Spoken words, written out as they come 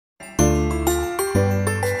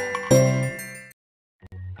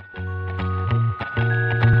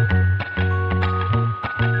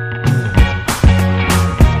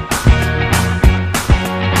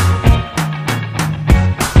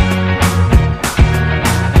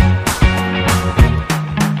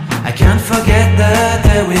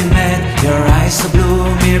day we met. Your eyes so blue,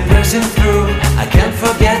 me piercing through. I can't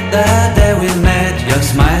forget the day we met. Your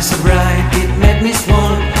smile so bright, it made me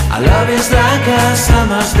swoon. Our love is like a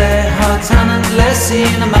summer's day, hot and endless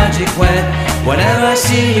in a magic way. Whenever I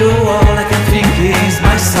see you, all I can think is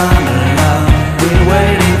my summer love. Been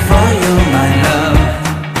waiting for you, my love.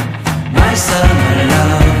 My summer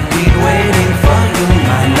love. Been waiting for you,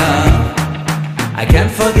 my love. I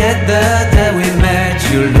can't forget the day we met.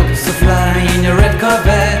 You looked so fly in your red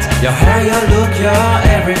Corvette. Your hair, your look, your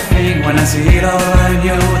everything. When I see it all, I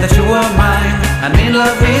knew that you were mine. I'm in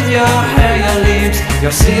love with your hair, your lips,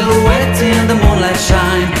 your silhouette in the moonlight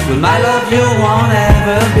shine. With my love you won't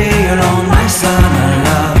ever be alone. My summer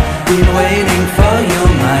love, been waiting for you,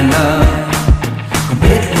 my love.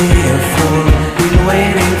 Completely a fool, been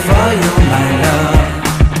waiting for you, my love.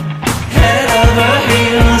 Head over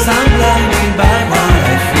heels, I'm blinded by what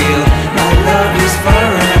I feel. My love is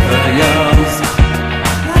forever yours.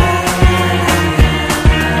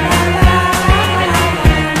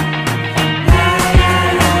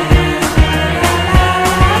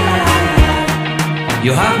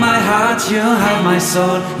 You have my heart, you have my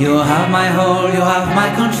soul, you have my whole, you have my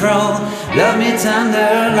control. Love me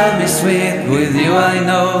tender, love me sweet. With you I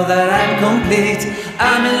know that I'm complete.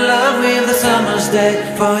 I'm in love with the summer's day.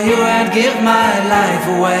 For you I'd give my life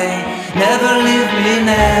away. Never leave me,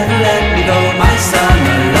 never let me go. My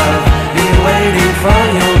summer love, been waiting for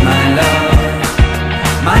you, my love.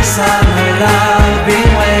 My summer love,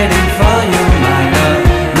 been waiting for you, my love.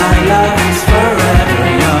 My love is forever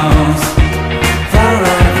yours.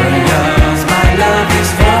 Forever yours, my love is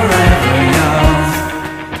forever yours.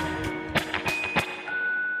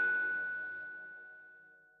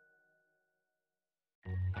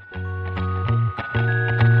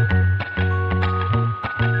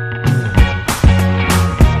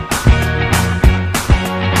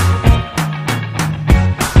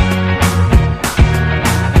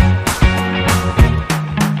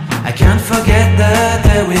 I can't forget the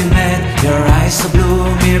day we met. Your eyes so blue,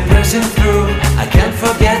 me piercing through. I can't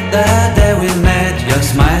forget the day we met. Your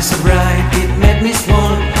smile so bright, it made me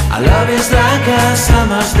swoon. Our love is like a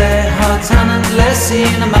summer's day, hot and endless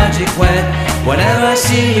in a magic way. Whenever I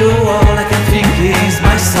see you, all I can think is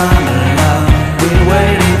my summer love. Been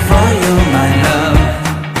waiting for you, my love.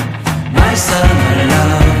 My summer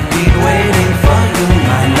love, been waiting for you,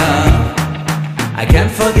 my love. I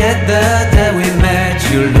can't forget the day we met.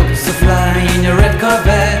 You looked so fly in your red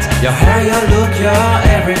Corvette. Your hair, your look, your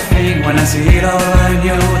everything. When I see it all, I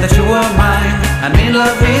knew that you were mine. I'm in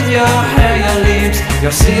love with your hair, your lips,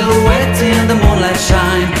 your silhouette in the moonlight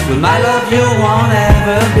shine. With my love you won't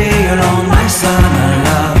ever be alone. My summer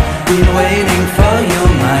love, been waiting for you,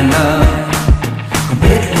 my love.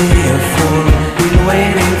 Completely a fool, been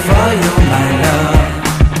waiting for you, my love.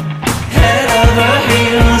 Head over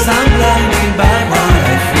heels, I'm blinded by what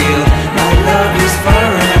I feel. My love is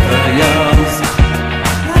forever yours.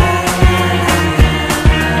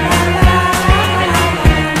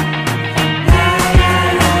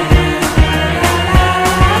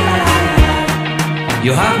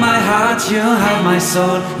 You have my heart, you have my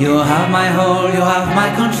soul, you have my whole, you have my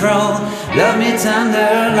control. Love me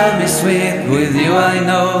tender, love me sweet. With you I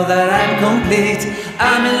know that I'm complete.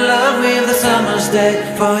 I'm in love with the summer's day.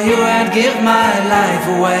 For you I'd give my life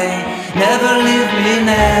away. Never leave me,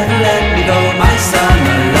 never let me go. My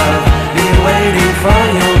summer love, been waiting for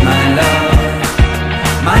you, my love.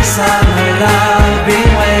 My summer love,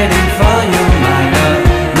 been waiting for you, my love.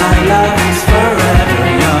 My love is forever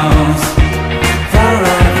yours.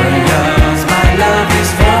 Forever yours, my love is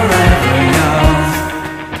forever yours.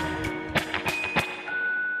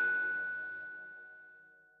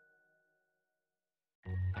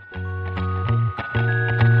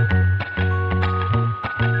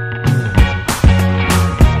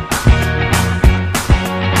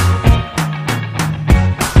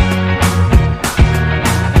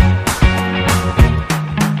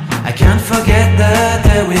 I can't forget the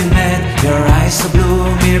day we met. Your eyes so blue,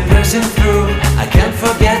 me piercing through. I can't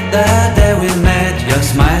forget the day we met. Your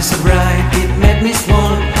smile so bright, it made me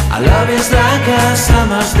swoon. Our love is like a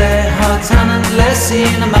summer's day, hot and endless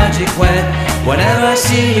in a magic way. Whenever I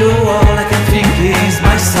see you, all I can think is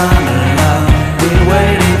my summer love. Been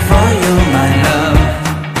waiting for you, my love.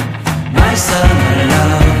 My summer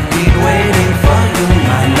love.